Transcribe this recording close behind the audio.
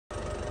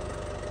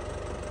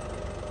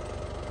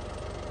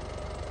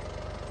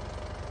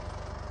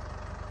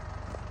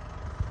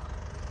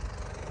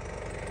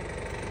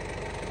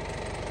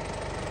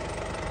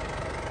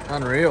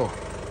Unreal.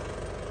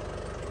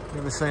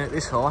 Never seen it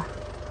this high. What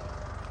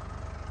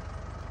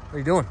are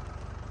you doing?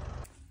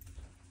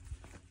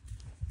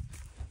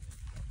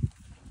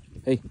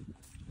 Hey,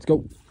 let's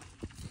go.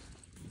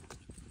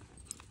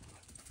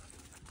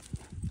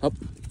 Up.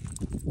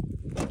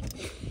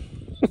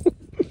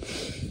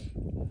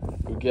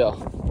 Good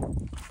girl.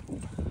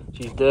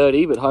 She's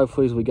dirty, but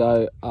hopefully as we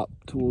go up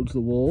towards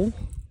the wall,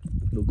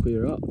 it'll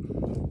clear up.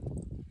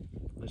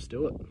 Let's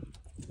do it.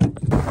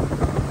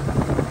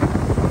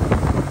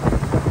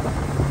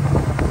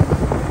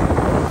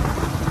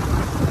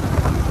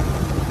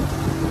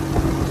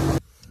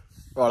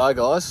 Righto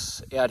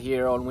guys, out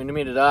here on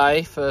Windamere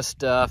today,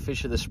 first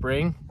fish of the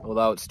spring,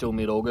 although it's still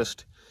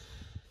mid-August.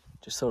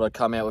 Just thought I'd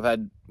come out. We've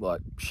had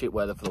like shit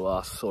weather for the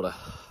last sort of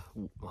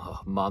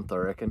month, I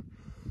reckon.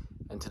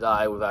 And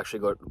today we've actually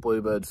got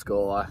bluebird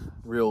sky,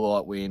 real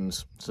light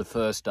winds. It's the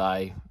first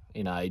day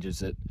in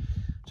ages at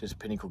just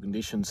pinnacle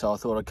conditions. So I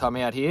thought I'd come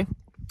out here,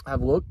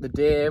 have a look. The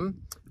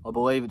dam, I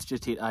believe it's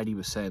just hit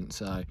 80%.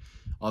 So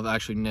I've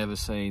actually never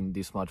seen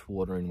this much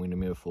water in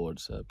Windamere before.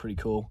 It's pretty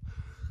cool.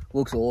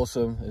 Looks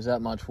awesome. There's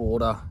that much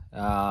water.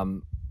 I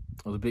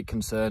was a bit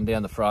concerned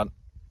down the front,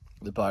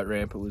 the boat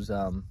ramp. It was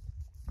on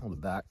the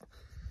back,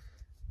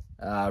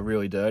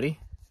 really dirty.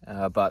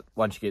 But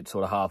once you get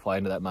sort of halfway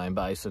into that main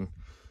basin,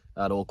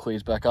 it all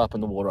clears back up,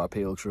 and the water up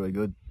here looks really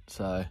good.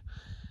 So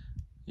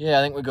yeah,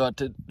 I think we got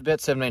to about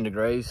 17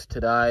 degrees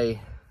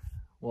today.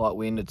 Light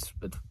wind. It's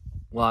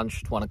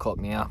lunch, 1 o'clock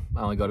now.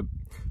 Only got to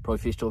probably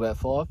fish till about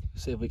 5.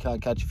 See if we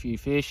can't catch a few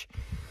fish.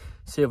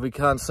 See if we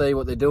can't see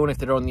what they're doing. If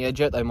they're on the edge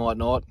yet, they might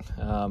not.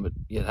 But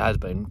yeah, it has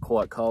been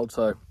quite cold,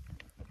 so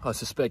I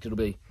suspect it'll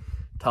be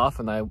tough,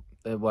 and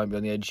they won't be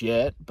on the edge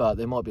yet, but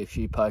there might be a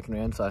few poking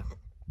around, so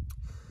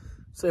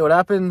see what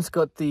happens.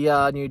 Got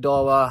the new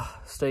Daiwa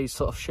Steve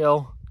soft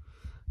shell,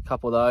 a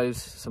couple of those,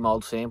 some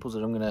old samples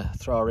that I'm going to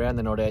throw around.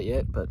 They're not out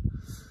yet, but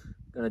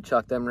I'm going to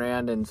chuck them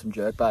around, and some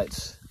jerk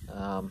baits.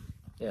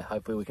 Yeah,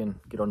 hopefully we can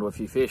get onto a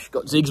few fish.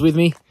 Got Ziggs with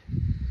me.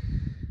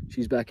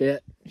 She's back out.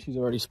 She's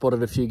already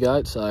spotted a few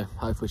goats, so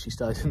hopefully she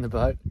stays in the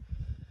boat.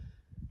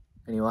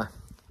 Anyway,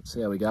 let's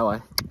see how we go, eh?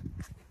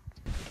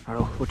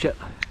 Alright, watch it.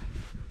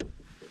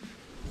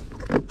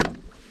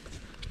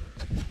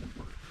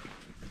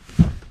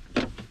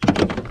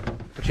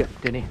 Watch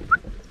it, Denny.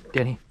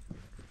 Denny.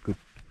 Good.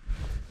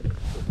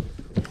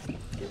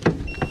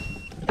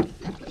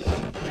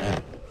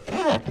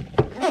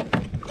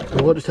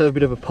 So we'll just have a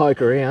bit of a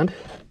poke around.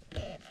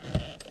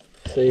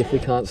 See if we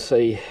can't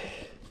see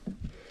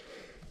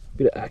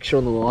bit of action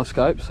on the live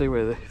scope, see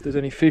where if there's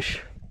any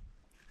fish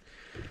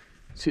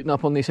sitting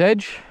up on this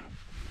edge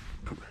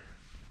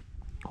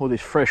or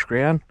this fresh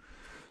ground.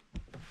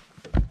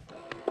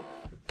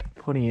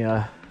 Plenty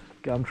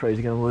gum trees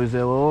are going to lose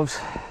their lives.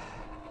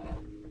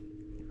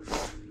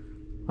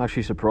 I'm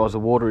actually surprised the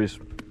water is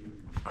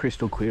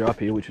crystal clear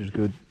up here, which is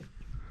good.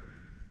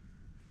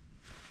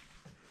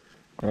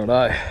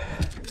 Righto,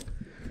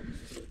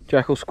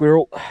 Jakko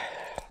squirrel,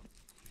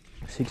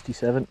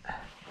 67.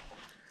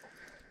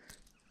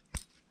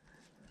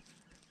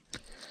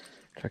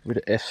 Chuck a bit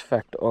of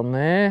S-Fact on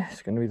there.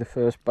 It's going to be the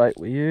first bait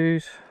we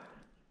use.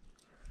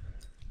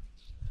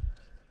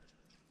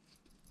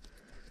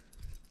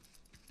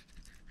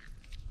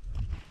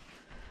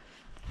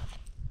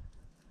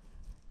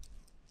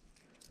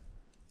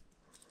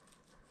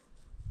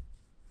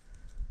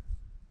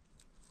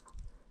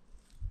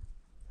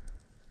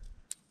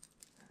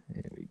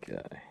 There we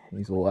go.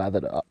 He's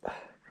lathered up.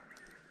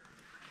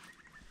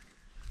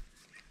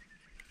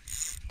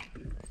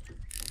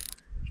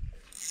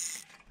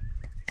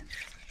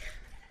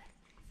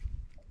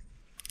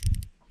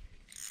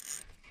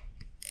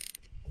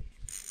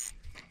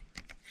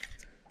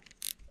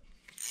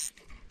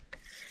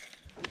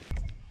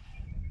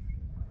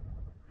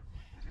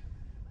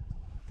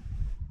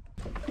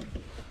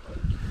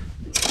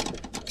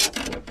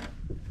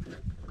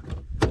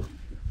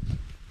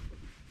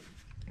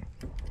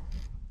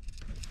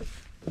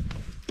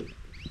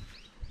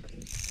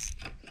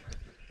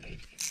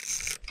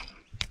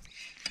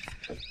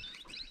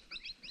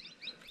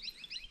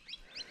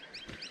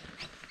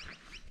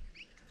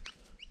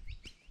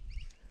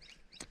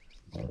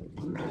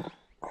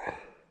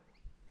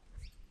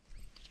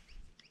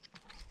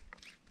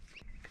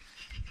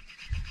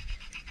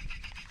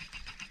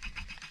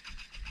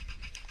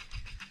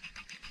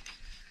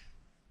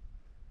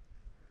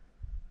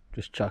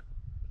 Just chuck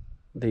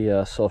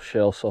the soft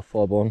shell, soft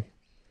fob on.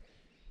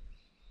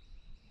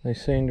 They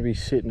seem to be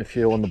sitting a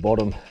few on the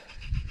bottom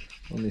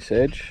on this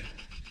edge.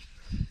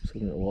 Just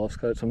looking at the live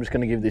scope, so I'm just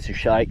going to give this a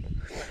shake.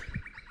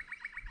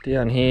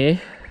 Down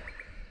here,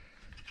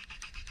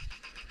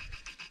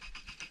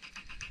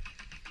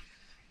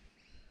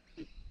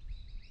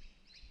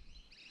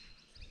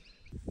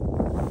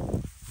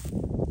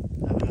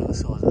 have another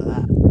size of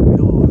that.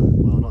 Middle,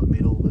 well not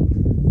middle, but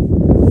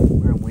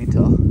we're in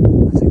winter.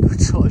 That's a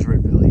good size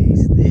red belly.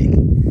 He's thick.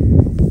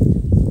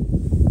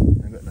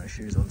 I've got no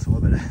shoes on, so I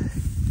better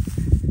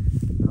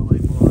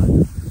leave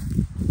mine.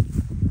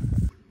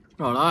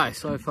 Righto,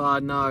 so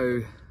far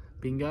no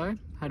bingo.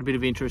 had a bit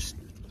of interest,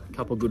 a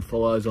couple of good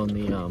follows on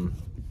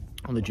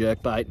the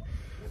jerk bait.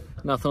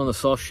 Nothing on the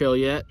soft shell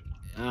yet.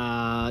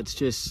 It's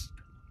just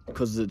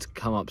because it's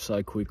come up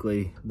so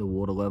quickly, the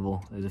water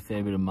level. There's a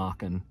fair bit of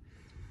muck and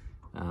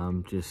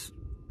just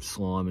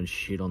slime and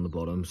shit on the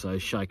bottom. So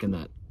shaking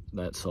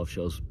that soft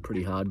shell's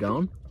pretty hard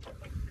going.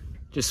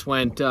 Just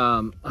went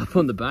up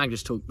on the bank,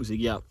 just took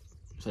Ziggy up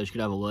so she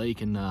could have a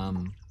leak,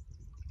 and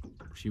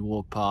she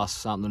walked past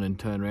something and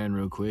turned around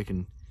real quick,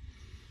 and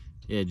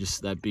yeah,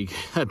 just that big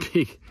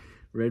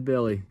red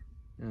belly.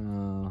 I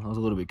was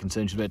a little bit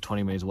concerned. She was about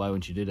 20 metres away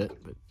when she did it,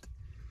 but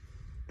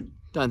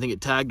don't think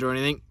it tagged or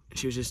anything.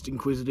 She was just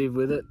inquisitive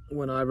with it.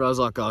 Went over, I was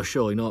like, oh,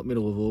 surely not,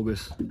 middle of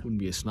August, wouldn't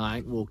be a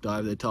snake. Walked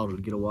over there, told her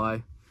to get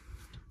away.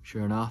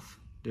 Sure enough,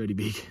 dirty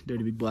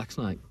big black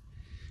snake.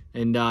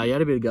 And he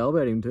had a bit of go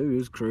about him too, he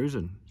was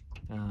cruising.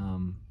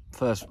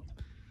 First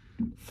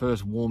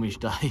warmish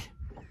day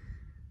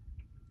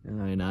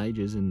in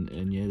ages,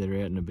 and yeah,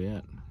 they're out and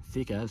about.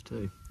 Thick as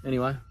too.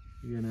 Anyway,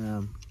 we're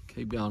gonna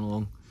keep going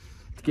along.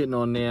 It's getting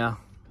on now.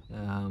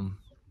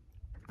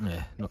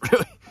 Yeah,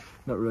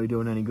 not really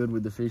doing any good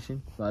with the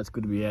fishing, but it's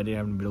good to be out here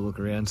having a bit of look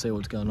around, see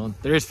what's going on.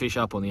 There is fish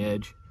up on the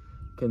edge.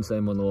 Can see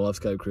them on the live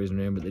scope cruising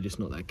around, but they're just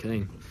not that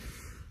keen.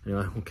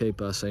 Anyway, we'll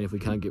keep seeing if we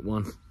can't get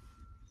one.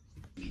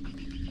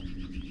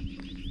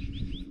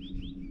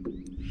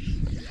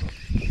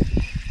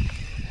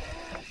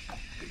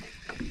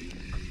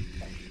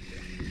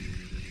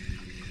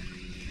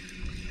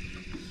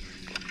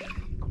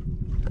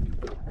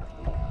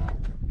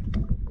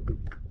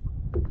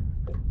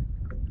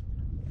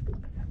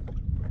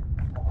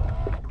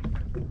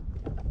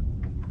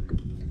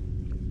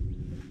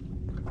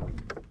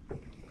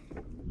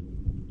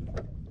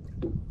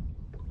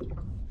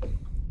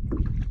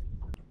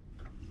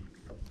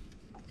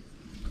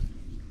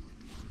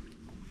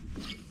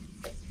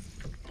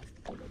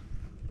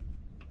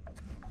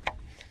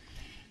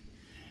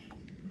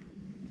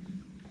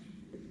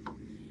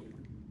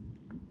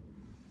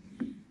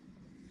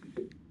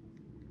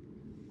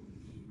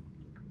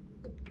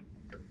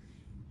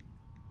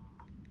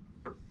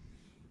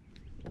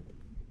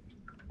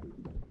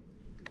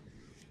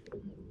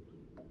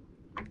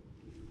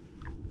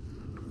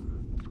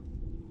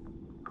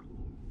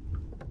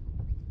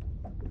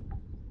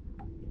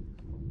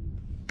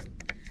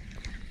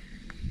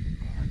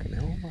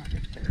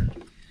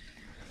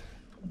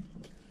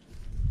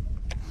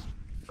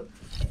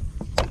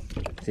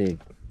 Zig.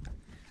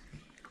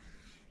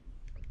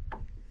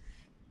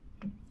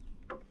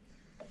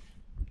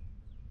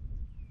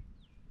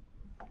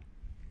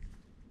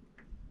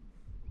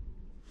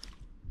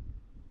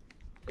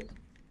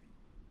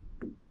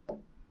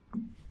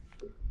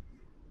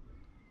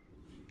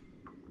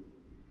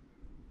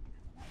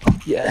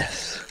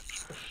 Yes.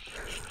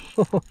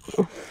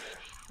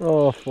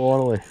 Oh,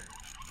 finally.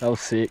 That was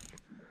sick.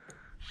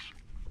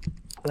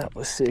 That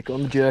was sick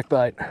on the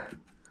jerkbait.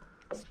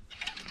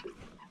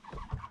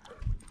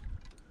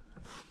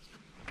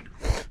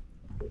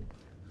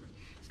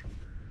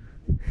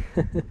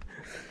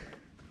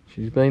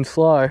 She's been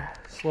slow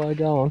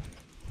going.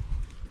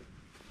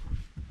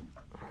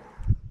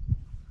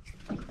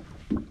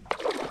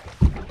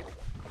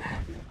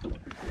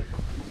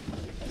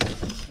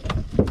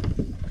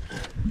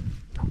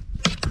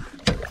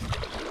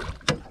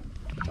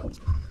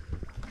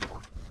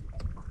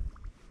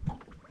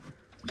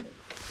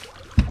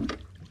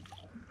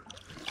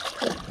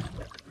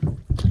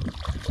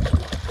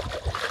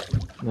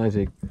 No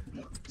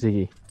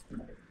Ziggy.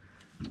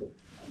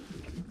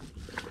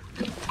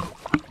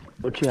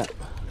 Watch out.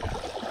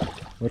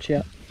 Watch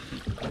out.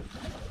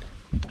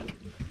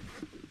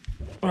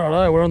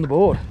 Alrighto, we're on the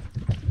board.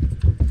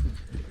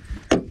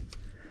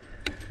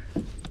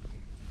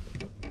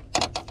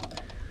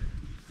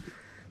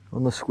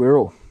 On the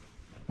squirrel.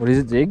 What is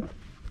it, Zig?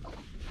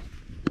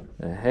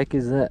 The heck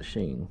is that,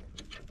 Sheen?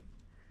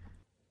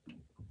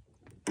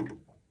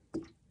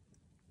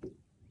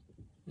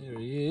 There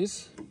he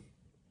is.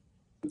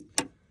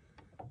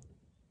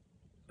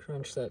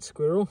 Crunch that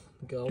squirrel,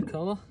 gold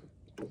colour.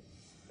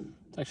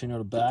 It's actually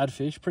not a bad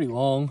fish, pretty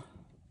long.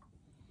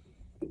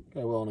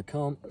 Go well in a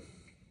comp.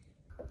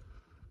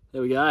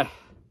 There we go.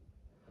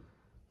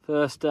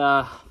 First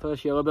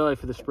yellowbelly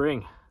for the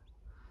spring.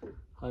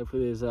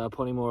 Hopefully there's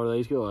plenty more of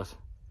these guys.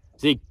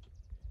 Zig.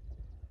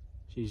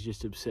 She's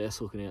just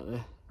obsessed looking out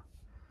there.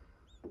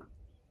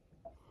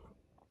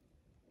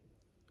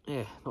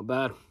 Yeah, not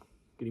bad.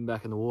 Getting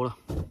back in the water.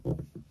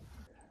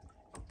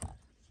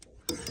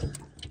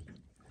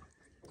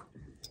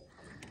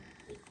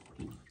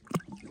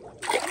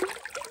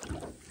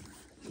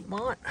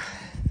 Might.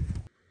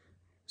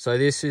 So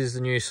this is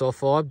the new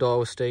soft vibe,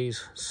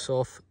 Daiwa's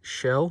soft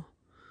shell.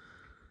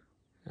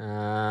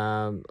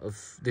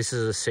 This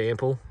is a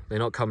sample. They're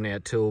not coming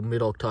out till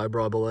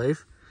mid-October, I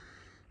believe.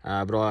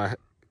 But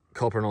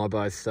Copper and I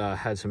both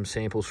had some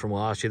samples from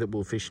last year that we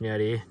were fishing out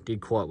here.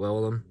 Did quite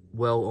well on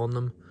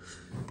them.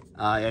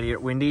 Out here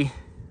at Windy.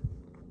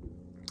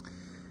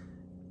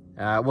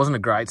 It wasn't a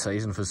great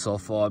season for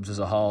soft vibes as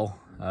a whole,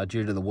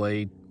 due to the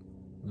weed.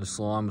 The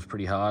slime was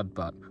pretty hard,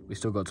 but we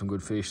still got some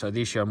good fish. So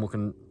this year I'm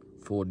looking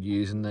forward to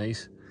using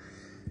these.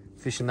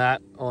 Fishing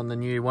that on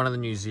the one of the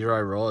new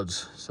Zero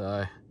rods.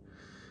 So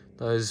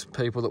those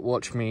people that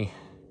watch me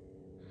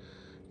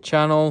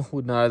channel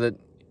would know that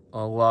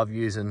I love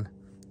using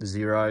the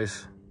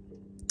Zeros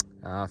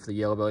for the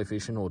yellowbelly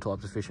fishing, all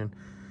types of fishing.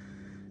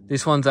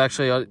 This one's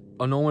actually, I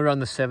normally run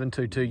the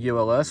 722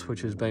 ULS,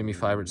 which has been my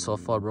favourite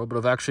soft fibre rod, but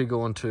I've actually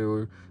gone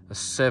to a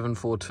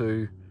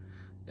 742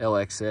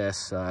 LXS,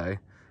 so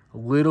a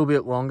little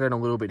bit longer and a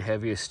little bit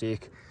heavier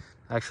stick.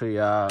 Actually,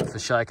 for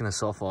shaking the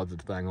soft fibres,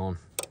 it's bang on.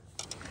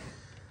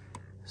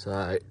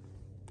 So,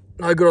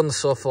 no good on the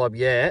soft fibre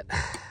yet.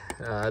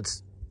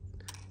 It's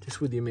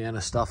just with the amount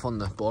of stuff on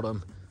the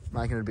bottom,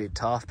 making it a bit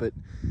tough, but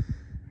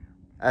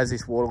as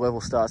this water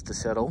level starts to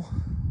settle,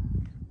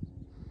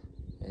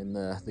 and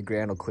the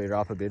ground will clear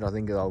up a bit, I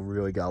think they'll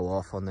really go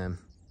off on them.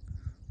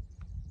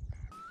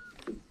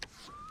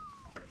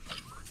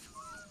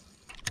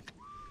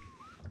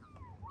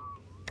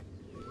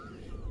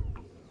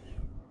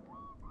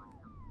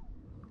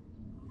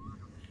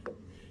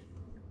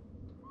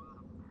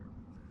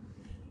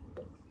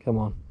 Come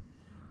on.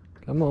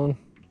 Come on.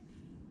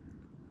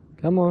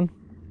 Come on.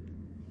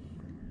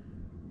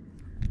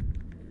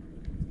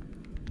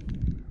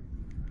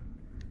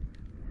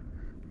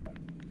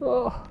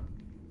 Oh.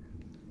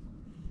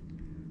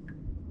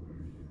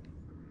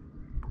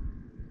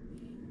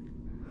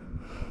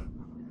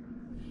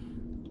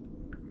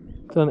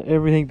 Done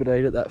everything but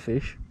eat at that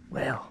fish.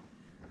 Wow.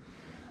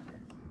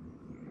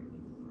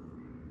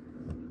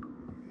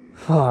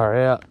 Far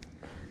out.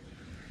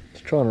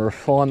 Just trying to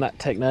refine that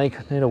technique.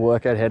 I need to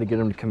work out how to get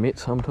them to commit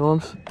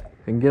sometimes.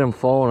 I can get them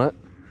following it,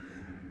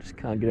 just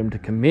can't get them to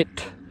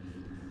commit.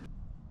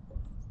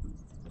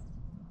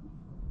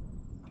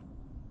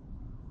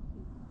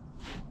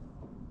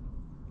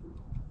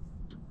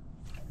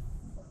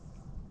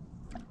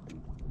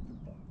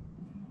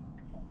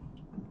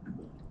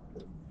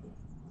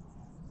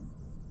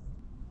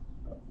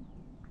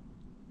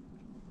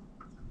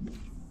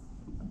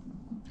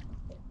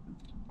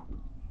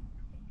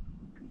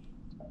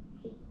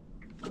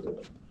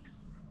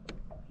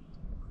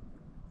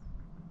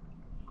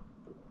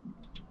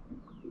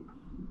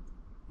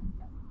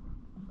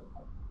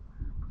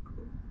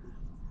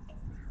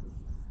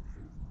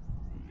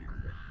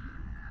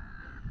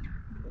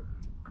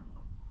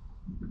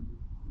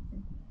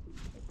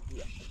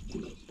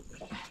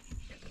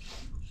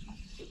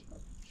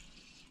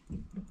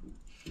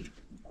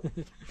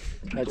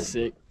 That's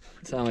sick.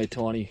 It's only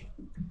tiny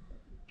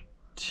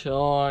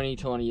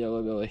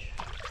yellowbelly.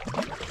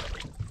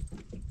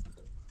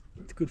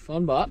 It's good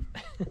fun, but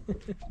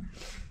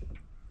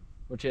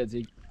watch out,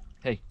 Zig.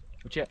 Hey,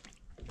 watch out.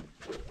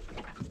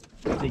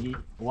 Ziggy,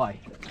 away.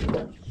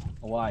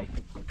 Away.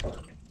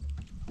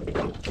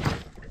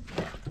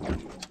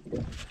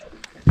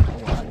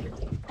 Away.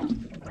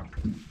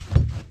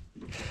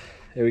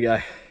 There we go.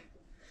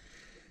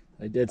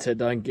 They dead set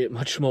don't get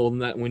much smaller than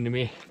that in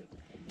Windamere.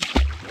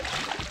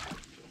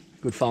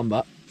 Good fun,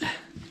 but.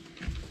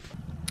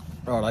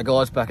 Righto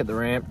guys, back at the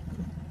ramp.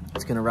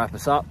 It's gonna wrap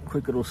us up.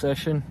 Quick little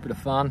session, bit of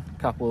fun,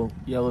 couple of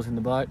yellows in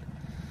the boat.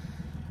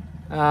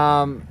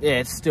 Yeah,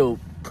 it's still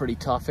pretty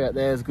tough out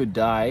there. It's a good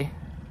day,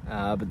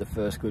 but the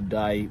first good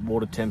day,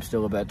 water temp's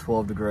still about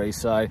 12 degrees.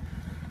 So,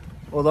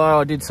 although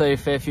I did see a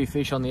fair few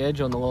fish on the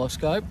edge on the live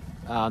scope,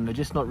 they're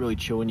just not really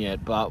chewing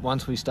yet. But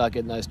once we start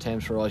getting those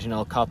temps rise, you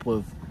know, a couple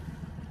of,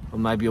 or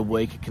maybe a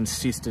week of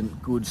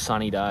consistent good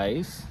sunny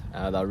days,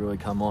 they'll really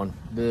come on.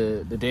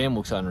 The dam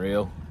looks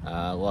unreal,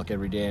 like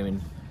every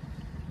dam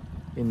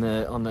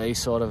on the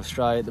east side of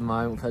Australia at the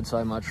moment. We've had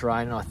so much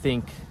rain, and I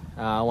think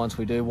once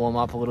we do warm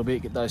up a little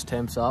bit, get those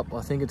temps up,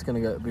 I think it's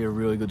going to be a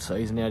really good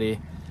season out here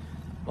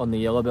on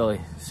the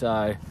yellowbelly. So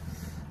I'm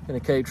going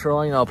to keep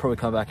trying. I'll probably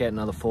come back out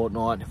another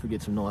fortnight if we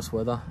get some nice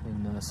weather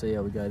and see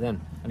how we go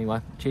then.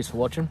 Anyway, cheers for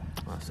watching.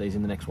 I'll see you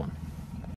in the next one.